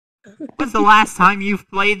When's the last time you've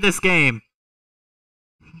played this game?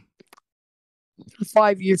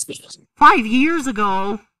 5 years. 5 years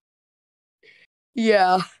ago?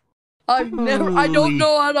 Yeah. I don't Holy-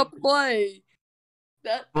 know how to play.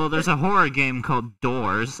 Well, there's a horror game called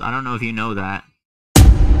Doors. I don't know if you know that.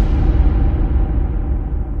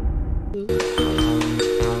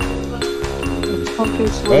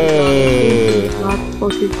 Hey.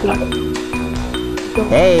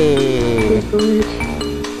 Hey.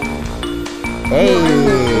 Hey.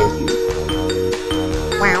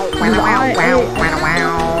 Wow, wow, wow, wow, wow, wow.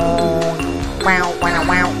 Wow, wow,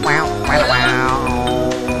 wow, wow, wow, wow.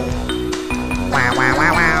 Wow, wow,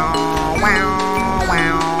 wow, wow. Wow,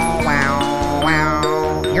 wow, wow,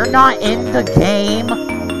 wow. You're not in the game?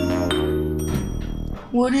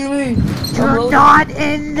 What do you mean? You're not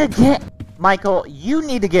in the game! Michael, you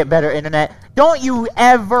need to get better internet. Don't you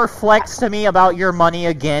ever flex to me about your money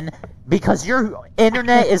again, because your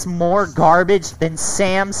internet is more garbage than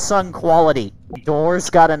Samsung quality. Doors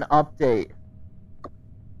got an update.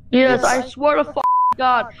 Yes, I swear to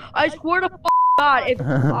God. I swear to God, if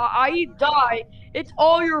I die, it's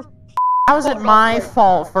all your How's it my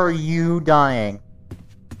fault for you dying?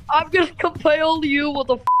 I'm gonna compel you with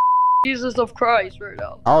the Jesus of Christ right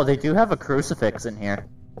now. Oh, they do have a crucifix in here.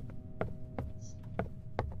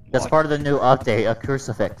 That's part of the new update, a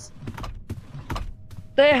crucifix.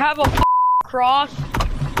 They have a cross?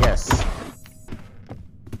 Yes.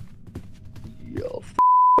 Yo,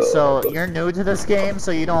 So, you're new to this game,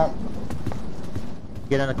 so you don't...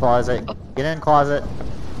 Get in the closet. Get in the closet.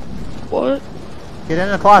 what? Get in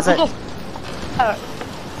the closet!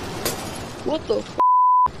 What the f?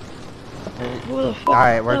 Who the f?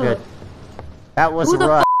 Alright, we're good. That was Who the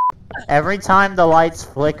rough. Every time the lights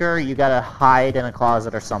flicker, you gotta hide in a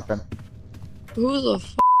closet or something. Who the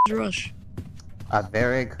f is Rush? A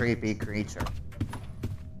very creepy creature.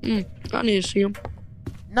 I need to see him.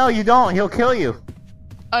 No, you don't. He'll kill you.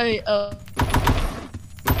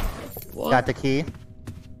 What? Got the key?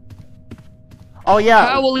 Oh yeah,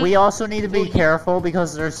 How will we also need to be careful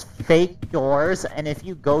because there's fake doors, and if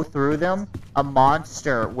you go through them, a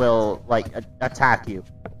monster will, like, attack you.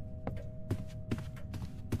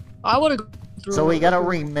 I wanna go through. So we gotta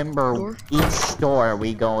remember door? each door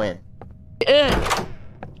we go in.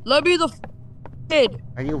 Let me the kid.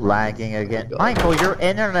 Are you lagging again? Michael, your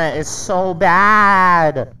internet is so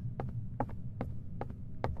bad!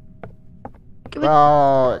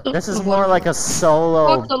 Bro, this is more like a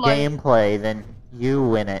solo Fuck the light. gameplay than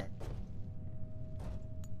you in it.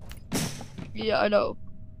 Yeah, I know.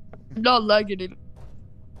 I'm not lagging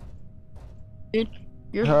it.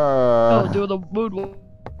 You're doing the moonwalk.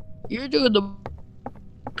 You're doing the.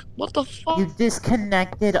 What the fuck? You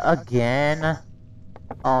disconnected again?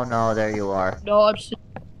 Oh no, there you are. No, I'm.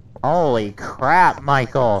 Holy crap,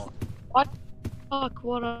 Michael! Fuck,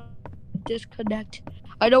 what a disconnect.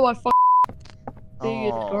 I know I fuck thing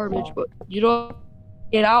is garbage, but you don't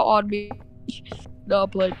get out on me. No, I'm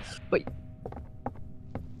playing. But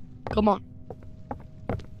come on.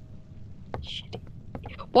 Shit.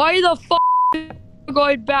 Why the fuck are you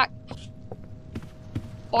going back?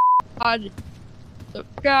 God.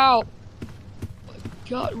 Look out. Oh my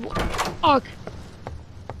God, what the fuck?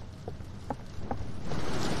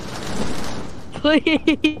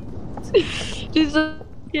 Please. Just a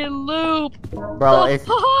fucking loop. Bro, The if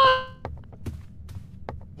fuck?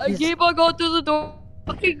 I keep on going through the door.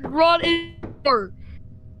 Fucking run in the door.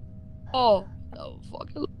 Oh, no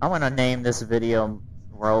fucking. I want to name this video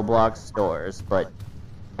Roblox Doors, but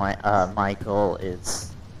my Michael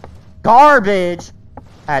is garbage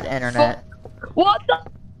at internet. What the?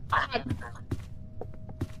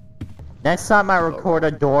 Next time I record a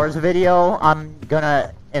Doors video, I'm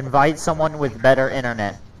gonna invite someone with better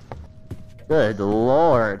internet. Good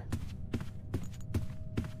lord.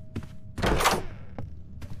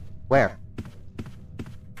 Where?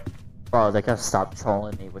 Bro, they gotta stop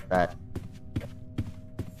trolling me with that.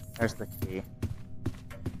 There's the key.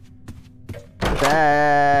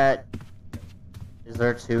 That... Is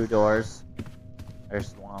there 2 doors?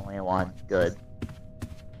 There's only one. Good.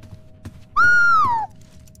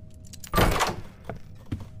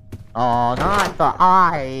 Oh, not the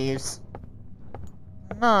eyes!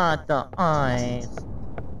 Not the eyes!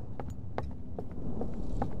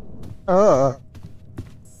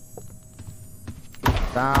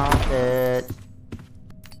 Found it.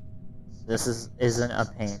 This isn't a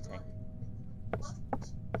painting.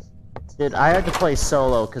 Dude, I had to play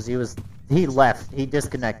solo because he left. He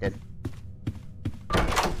disconnected.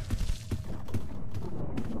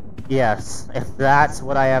 Yes, if that's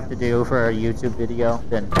what I have to do for a YouTube video,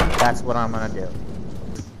 then that's what I'm gonna do.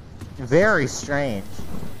 Very strange.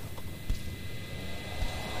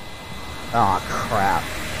 Oh crap.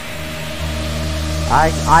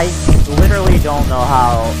 I literally don't know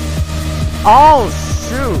how. Oh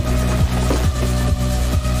shoot!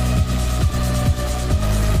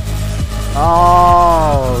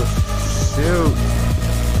 Oh shoot!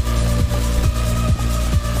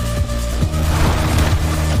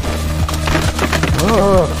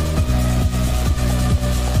 Ugh.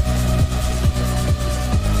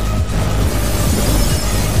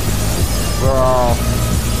 Bro.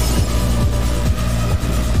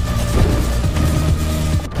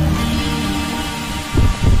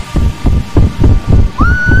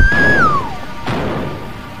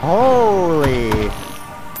 Holy!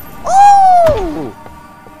 Oh!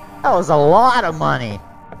 That was a lot of money.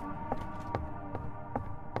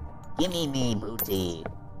 Gimme me booty.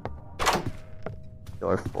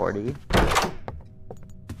 Door 40.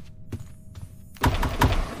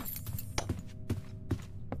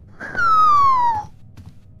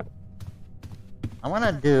 I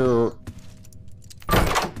wanna do...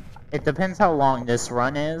 It depends how long this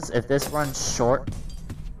run is. If this run's short...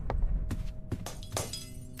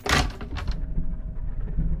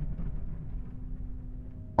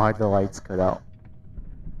 Why'd the lights cut out?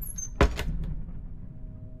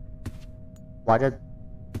 Why did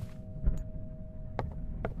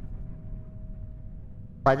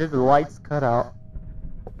the lights cut out?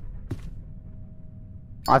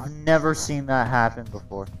 I've never seen that happen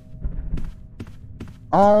before.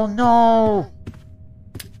 Oh no!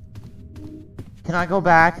 Can I go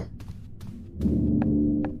back?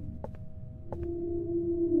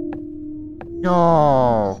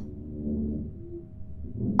 No!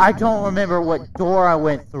 I don't remember what door I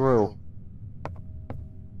went through.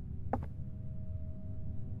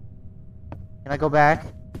 Can I go back?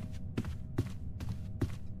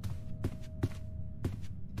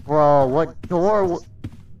 Bro, what door?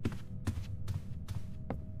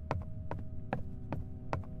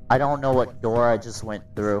 I don't know what door I just went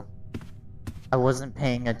through. I wasn't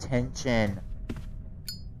paying attention.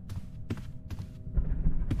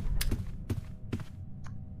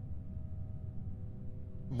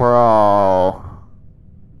 Bro.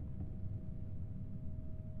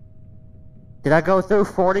 Did I go through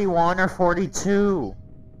 41 or 42?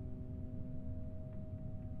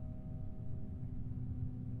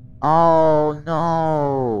 Oh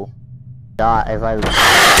no. God, if I...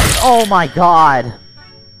 Oh my god.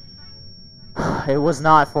 It was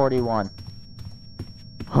not 41.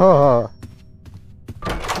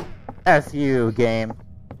 F you, game.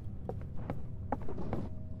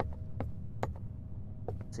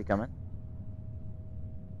 Is he coming?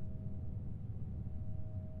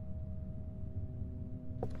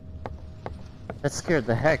 That scared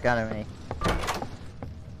the heck out of me.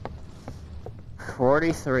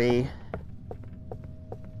 43.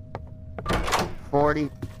 40.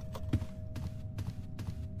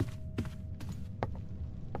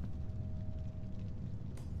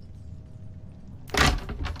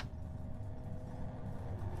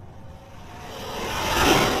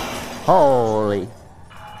 Holy.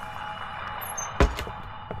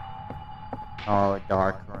 Oh,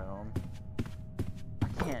 dark room. I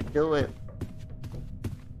can't do it.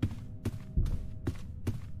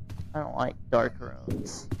 I don't like dark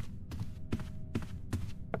rooms.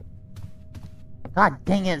 God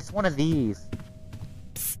dang it, it's one of these.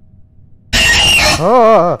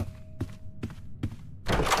 Oh!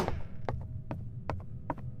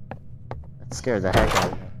 That scared the heck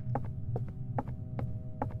out of me.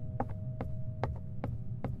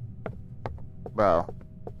 Bro.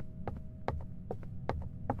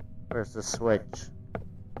 Where's the switch?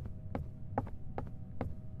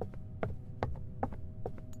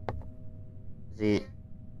 Is he...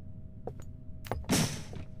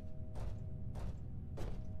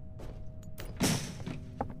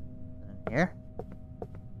 in here?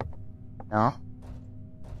 No?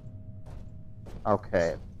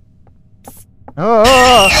 Okay.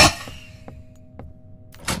 Oh!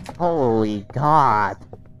 Holy God!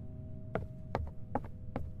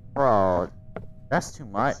 Bro, that's too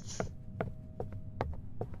much.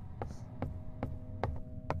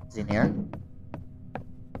 Is he in here?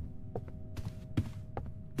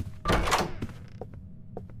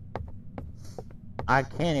 I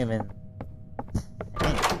can't even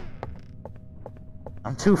think.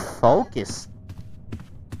 I'm too focused.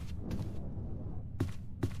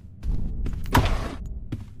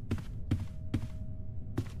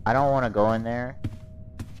 I don't want to go in there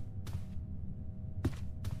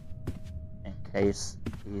in case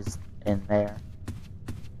he's in there.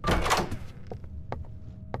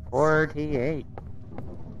 48.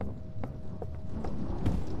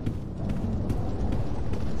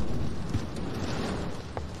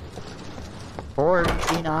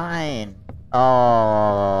 49.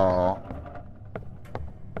 Oh.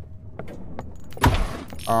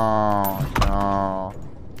 Oh no.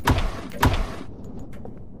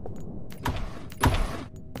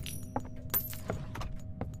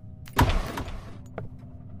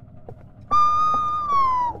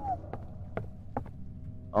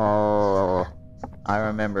 Oh, I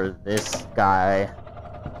remember this guy.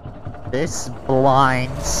 This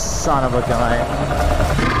blind son of a gun.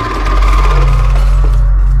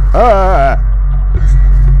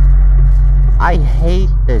 I hate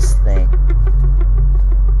this thing.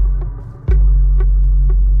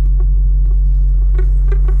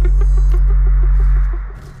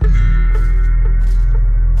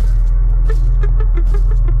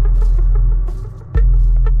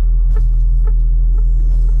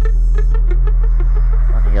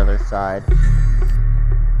 On the other side.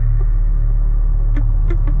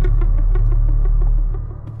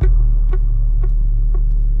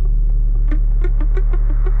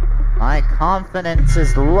 My confidence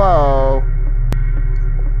is low.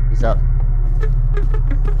 He's up.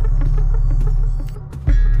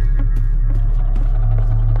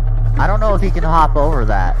 I don't know if he can hop over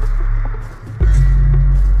that.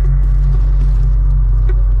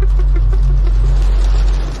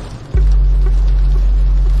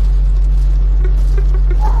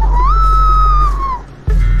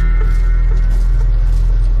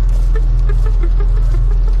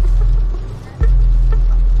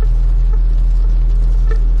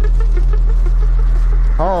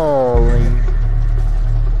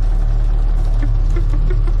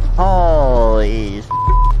 Holy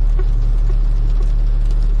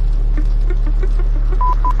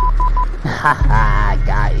haha,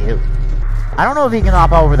 got you. I don't know if he can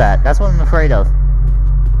hop over that. That's what I'm afraid of.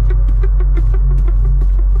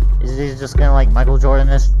 Is he just gonna like Michael Jordan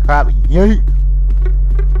this crap? Yeet!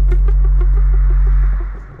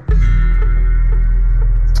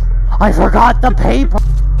 I forgot the paper!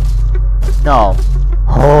 No.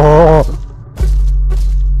 Oh.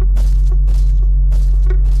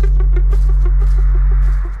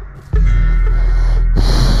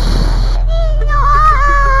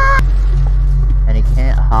 And he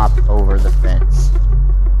can't hop over the fence.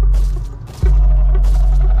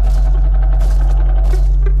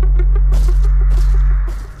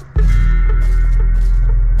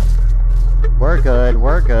 We're good,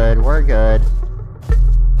 we're good, we're good.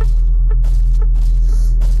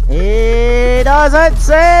 He doesn't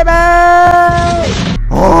see me!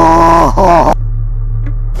 Oh!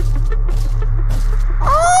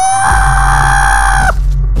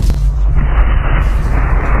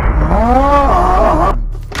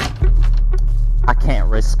 I can't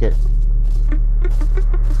risk it.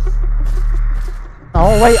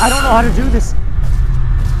 Oh wait, I don't know how to do this.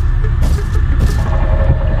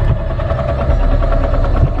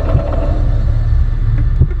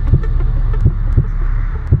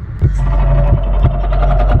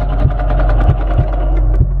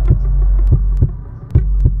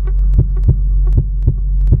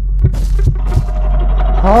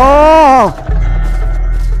 Oh!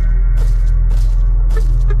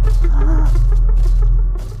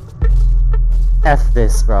 F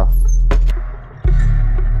this, bro.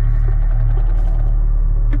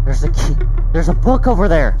 There's a key. There's a book over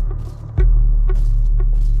there.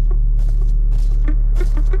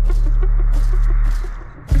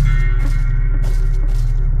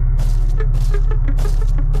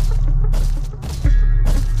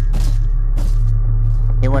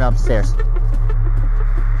 He went upstairs.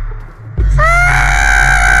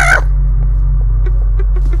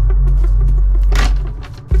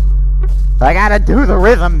 I gotta do the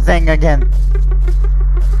rhythm thing again.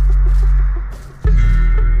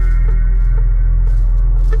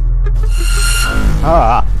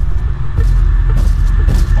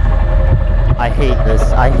 I hate this.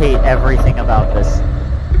 I hate everything about this.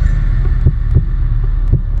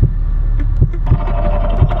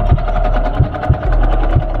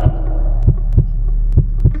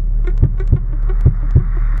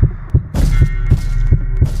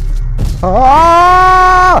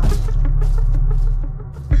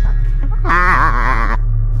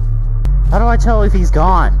 How do I tell if he's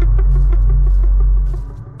gone?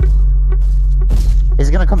 Is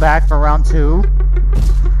he gonna come back for round 2?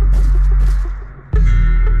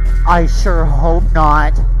 I sure hope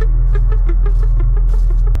not.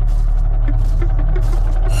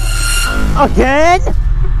 Again?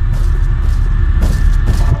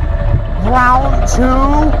 Round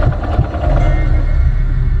 2?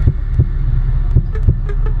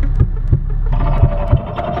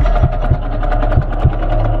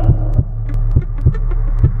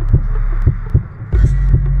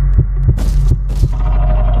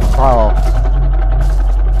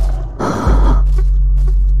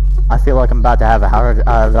 feel like I'm about to have a heart.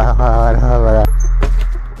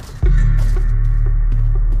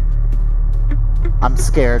 I'm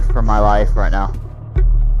scared for my life right now.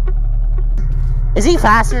 Is he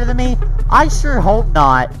faster than me? I sure hope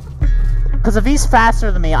not. Because if he's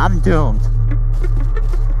faster than me, I'm doomed.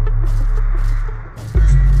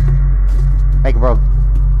 Make a break.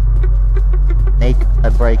 Make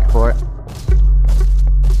a break for it.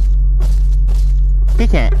 He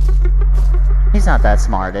can't. He's not that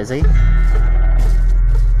smart, is he?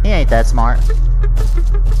 He ain't that smart.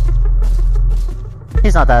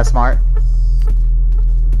 He's not that smart.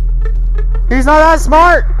 He's not that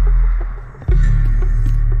smart!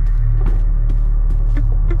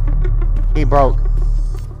 He broke.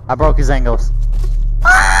 I broke his angles.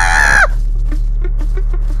 Ah!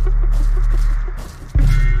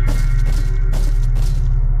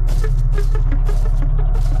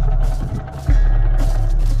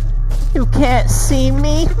 You can't see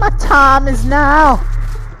me. My time is now.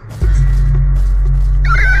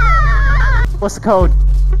 What's the code?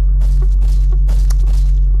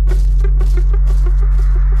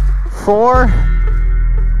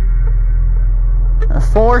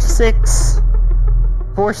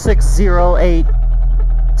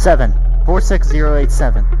 46087.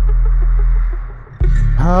 46087.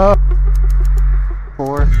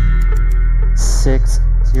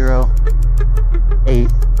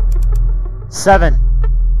 46087.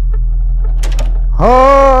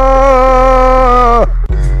 Oh!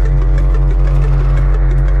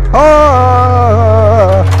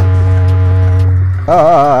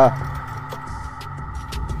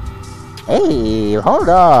 Hey, hold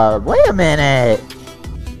up. Wait a minute.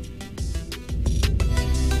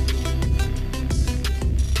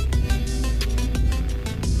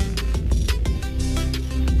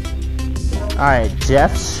 Alright,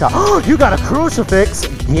 Jeff's shot. Oh, you got a crucifix.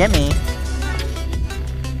 Gimme.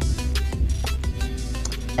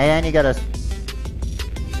 And you got a...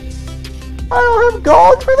 I don't have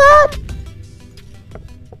gold for that.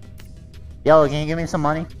 Yo, can you give me some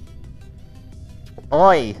money?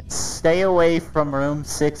 Oi, stay away from room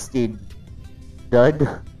 60,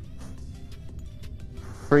 dud.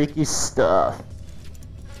 Freaky stuff.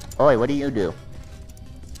 Oi, what do you do?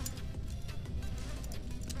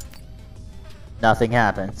 Nothing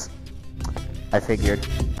happens. I figured.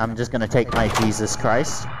 I'm just gonna take my Jesus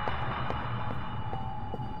Christ.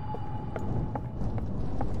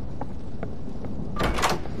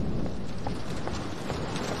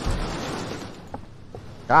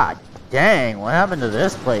 God dang, what happened to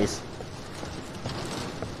this place?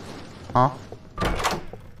 Huh?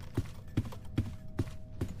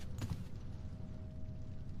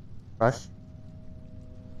 Rush?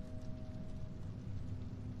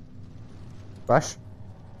 Rush?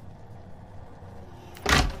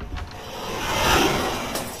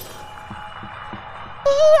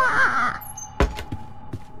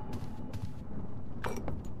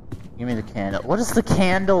 Give me the candle. What does the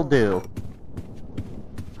candle do?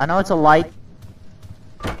 I know it's a light.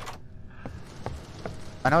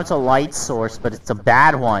 I know it's a light source, but it's a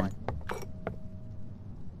bad one.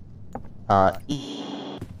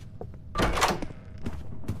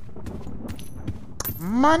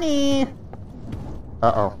 Money!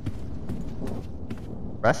 Uh-oh.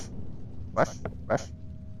 Rush? Rush? Rush?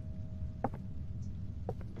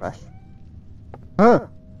 Rush? Huh!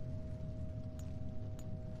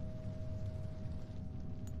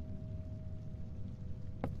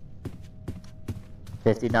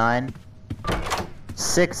 $59.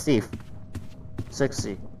 60.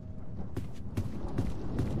 60.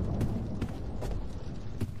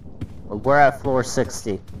 Well, we're at floor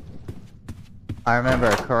 60. I remember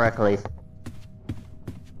correctly.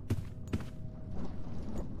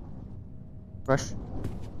 Rush.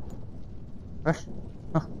 Rush.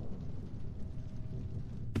 Huh.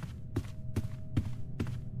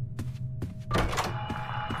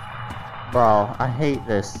 Bro, I hate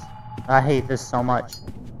this. I hate this so much.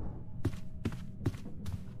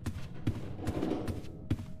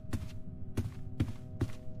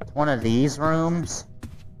 It's one of these rooms.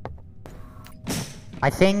 My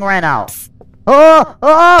thing ran out. Oh!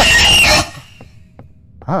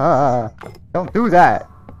 Oh! Don't do that.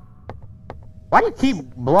 Why do you keep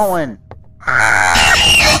blowing?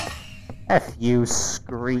 F you,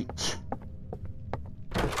 Screech.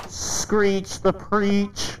 Screech the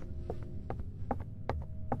preach.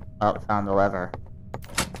 Oh, found the lever.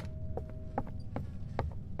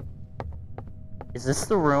 Is this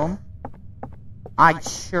the room? I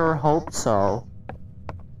sure hope so.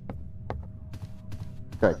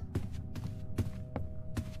 Good.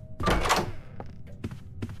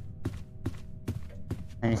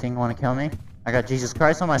 Anything want to kill me? I got Jesus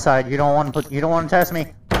Christ on my side. You don't want to test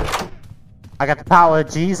me. I got the power of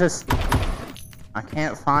Jesus. I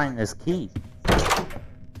can't find this key.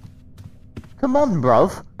 Come on,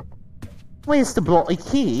 bruv. Where's the bloody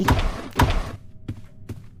key?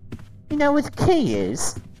 You know where the key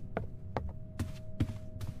is?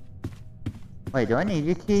 Wait, do I need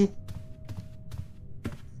your key?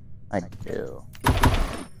 I do.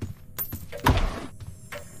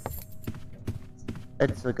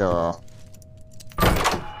 Let's go.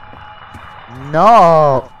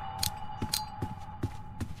 No!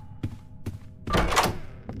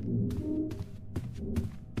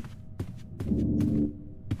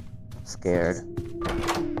 I'm scared.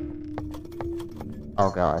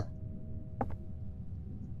 Oh god.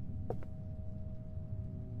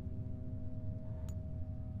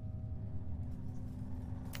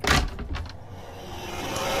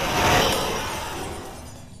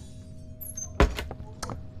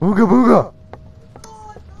 Booga booga!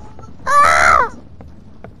 Ah!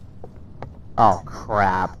 Oh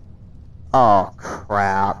crap. Oh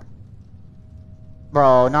crap.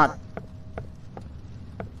 Bro, not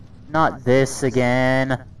this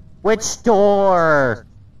again. Which door?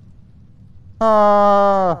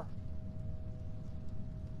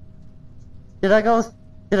 Did I go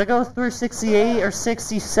through 68 or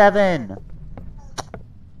 67?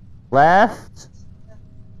 Left?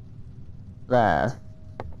 Left.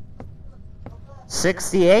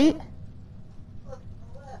 68?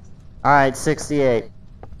 Alright, 68.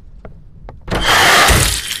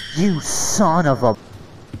 You son of a...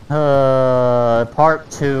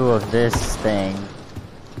 part 2 of this thing.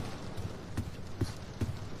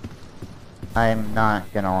 I'm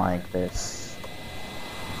not gonna like this.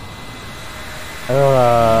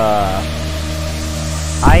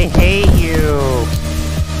 I hate you!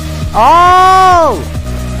 Oh!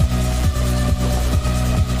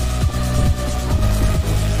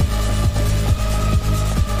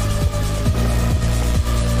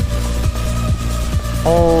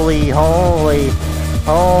 Holy, holy,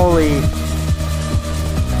 holy.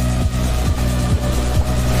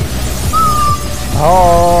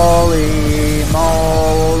 Holy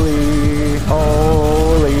moly,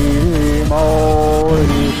 holy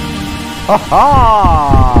moly. Ha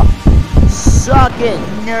ha! Suck it,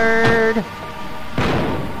 nerd!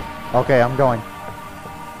 Okay, I'm going.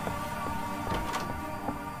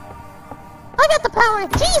 I got the power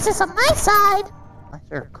of Jesus on my side! Why is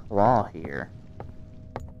there a claw here?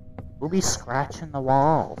 We'll be scratching the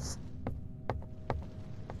walls.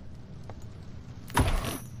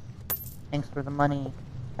 Thanks for the money.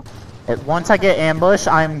 Once I get ambushed,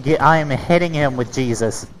 I'm hitting him with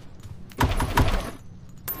Jesus.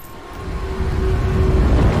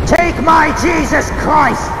 Take my Jesus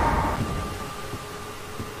Christ!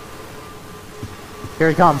 Here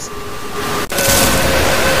he comes.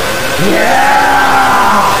 Yeah!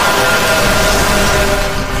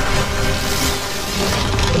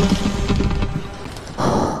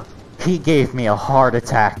 He gave me a heart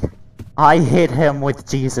attack. I hit him with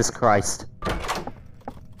Jesus Christ.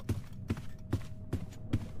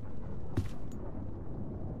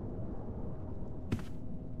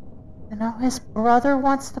 You know, his brother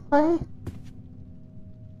wants to play?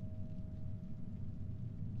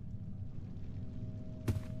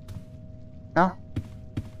 No?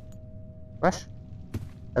 Rush?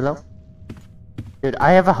 Hello? Dude,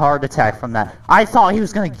 I have a heart attack from that. I thought he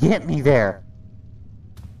was gonna get me there.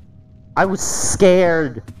 I was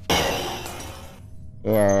scared.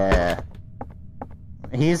 Yeah.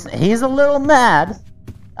 He's a little mad.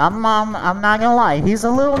 I'm not gonna lie. He's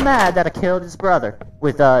a little mad that I killed his brother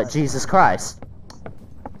with Jesus Christ.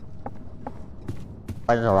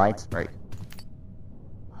 Why did the lights break?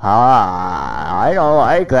 Ah, I don't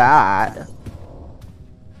like that.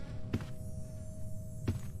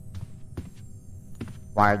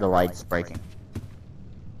 Why are the lights breaking?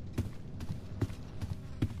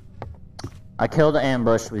 I killed an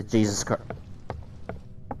ambush with Jesus Christ.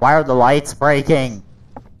 Why are the lights breaking?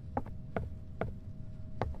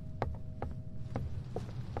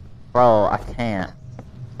 Bro, I can't.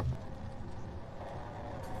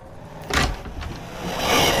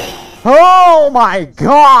 Oh my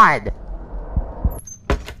god!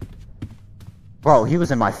 Bro, he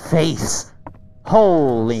was in my face.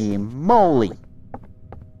 Holy moly.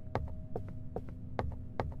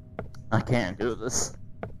 I can't do this.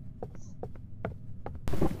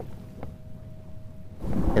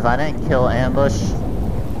 If I didn't kill Ambush,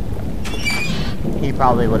 he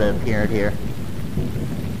probably would have appeared here.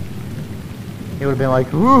 He would have been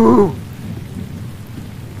like, woo!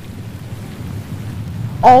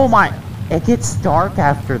 Oh my! It gets dark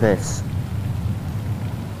after this.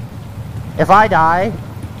 If I die,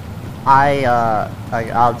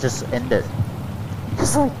 I'll just end it.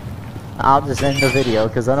 Cause like, I'll just end the video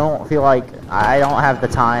because I don't feel like I don't have the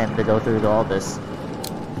time to go through all this.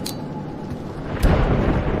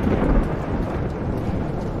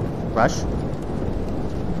 Rush.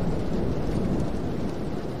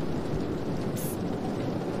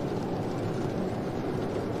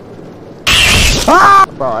 Ah!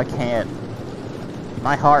 Bro, I can't.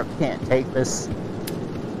 My heart can't take this.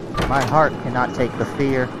 My heart cannot take the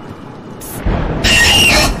fear.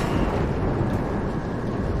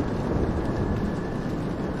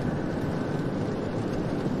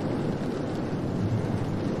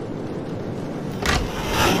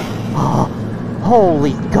 Oh,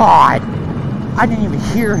 holy God! I didn't even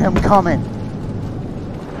hear him coming.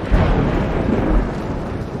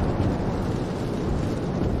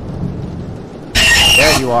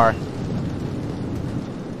 There you are.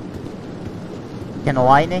 Can the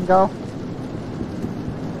lightning go?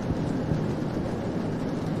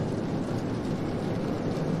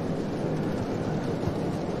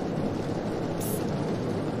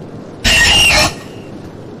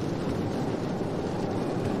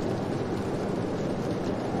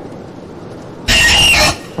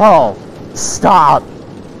 Oh, stop!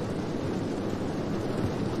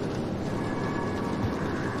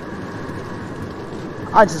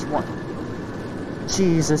 I just want...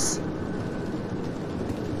 Jesus.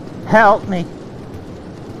 Help me.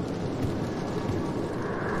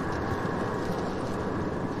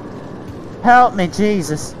 Help me,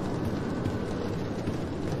 Jesus.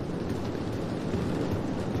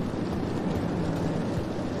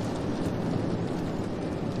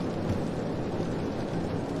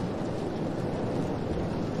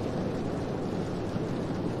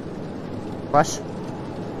 Rush.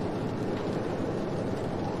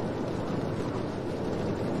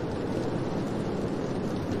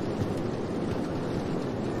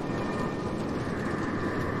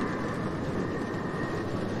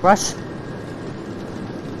 Rush.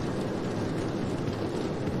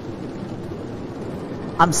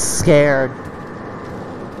 I'm scared.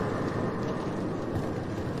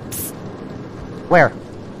 Where?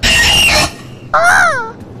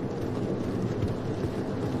 Ah!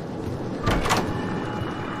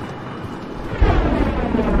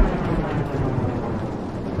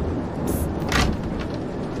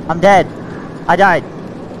 I'm dead. I died.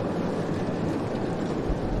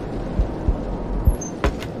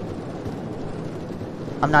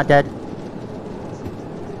 I'm not dead.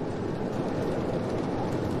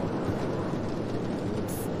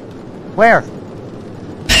 Where?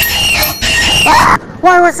 Ah!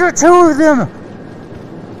 Why was there two of them?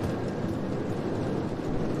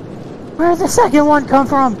 Where did the second one come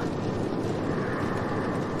from?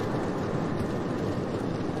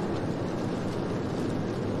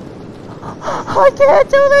 I can't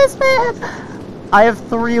do this, man! I have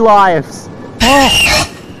 3 lives. Oh.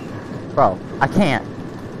 Bro, I can't.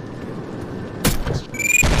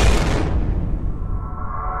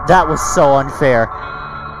 That was so unfair.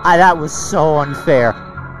 That was so unfair.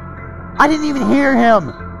 I didn't even hear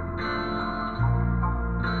him.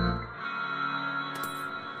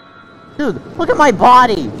 Dude, look at my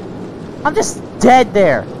body. I'm just dead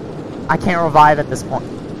there. I can't revive at this point.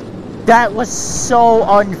 That was so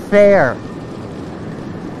unfair.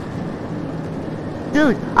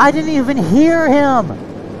 Dude, I didn't even hear him.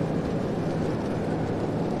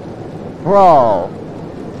 Bro.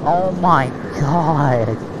 Oh my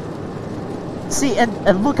God. See,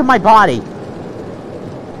 and look at my body.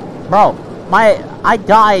 Bro, I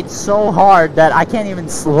died so hard that I can't even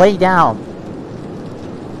lay down.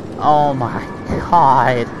 Oh my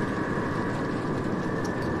God.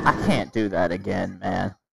 I can't do that again,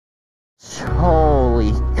 man.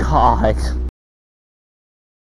 Holy God.